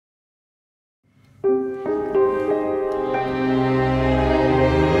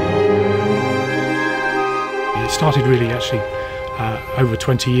started really actually over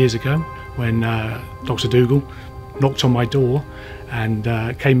 20 years ago when Dr. Dougal knocked on my door and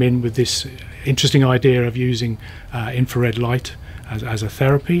came in with this interesting idea of using infrared light as a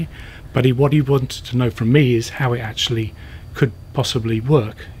therapy. But what he wanted to know from me is how it actually could possibly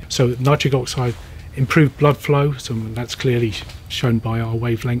work. So nitric oxide improved blood flow, so that's clearly shown by our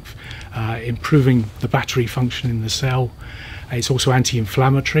wavelength, improving the battery function in the cell. It's also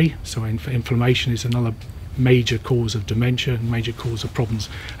anti-inflammatory, so inflammation is another major cause of dementia and major cause of problems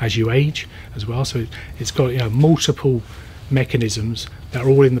as you age as well. So it's got multiple mechanisms that are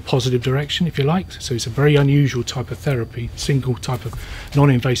all in the positive direction, if you like. So it's a very unusual type of therapy, single type of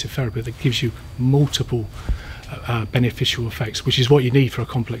non-invasive therapy that gives you multiple beneficial effects, which is what you need for a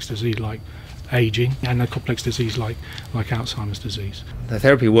complex disease like aging and a complex disease like Alzheimer's disease. The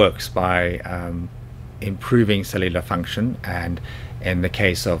therapy works by improving cellular function, and in the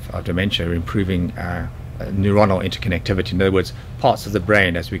case of dementia, improving neuronal interconnectivity. In other words, parts of the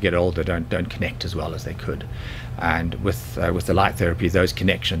brain as we get older don't connect as well as they could, and with the light therapy those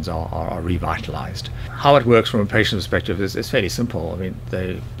connections are revitalized. How it works from a patient perspective is fairly simple. I mean,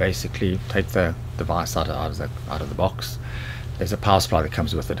 they basically take the device out of the box. There's a power supply that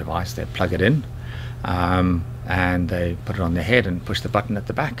comes with the device. They plug it in and they put it on their head and push the button at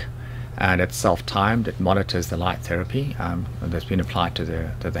the back, and it's self-timed. It monitors the light therapy that's been applied to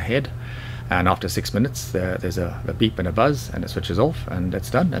the head. And after 6 minutes, there's a beep and a buzz, and it switches off, and it's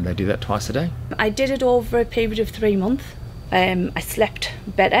done. And they do that twice a day. I did it over a period of 3 months. I slept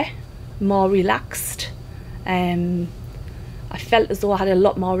better, more relaxed. I felt as though I had a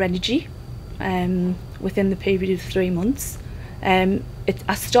lot more energy within the period of 3 months.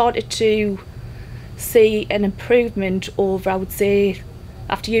 I started to see an improvement over, I would say,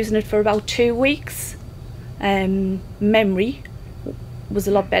 after using it for about 2 weeks. Memory was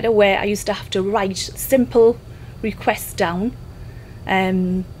a lot better, where I used to have to write simple requests down.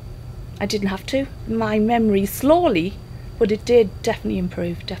 I didn't have to. My memory slowly, but it did definitely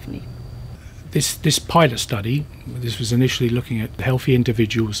improve, definitely. This pilot study, this was initially looking at healthy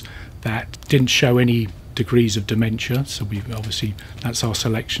individuals that didn't show any degrees of dementia, so we obviously, that's our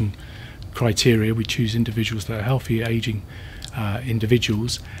selection criteria. We choose individuals that are healthy aging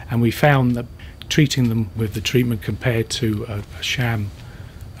individuals, and we found that treating them with the treatment compared to a sham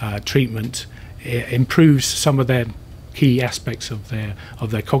treatment, it improves some of their key aspects of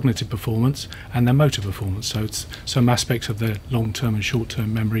their cognitive performance and their motor performance. So it's some aspects of their long-term and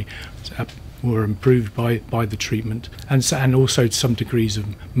short-term memory were improved by the treatment, and also some degrees of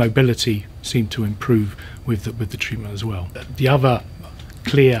mobility seem to improve with the treatment as well. The other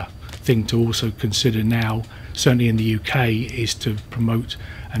clear thing to also consider now, certainly in the UK, is to promote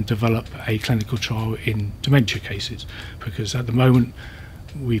and develop a clinical trial in dementia cases, because at the moment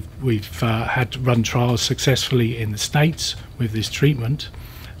we've had run trials successfully in the States with this treatment,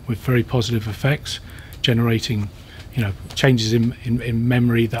 with very positive effects, generating changes in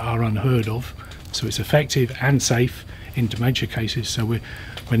memory that are unheard of. So it's effective and safe in dementia cases. So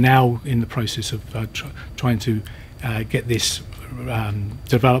we're now in the process of trying to get this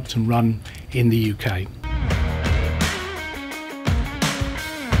developed and run in the UK.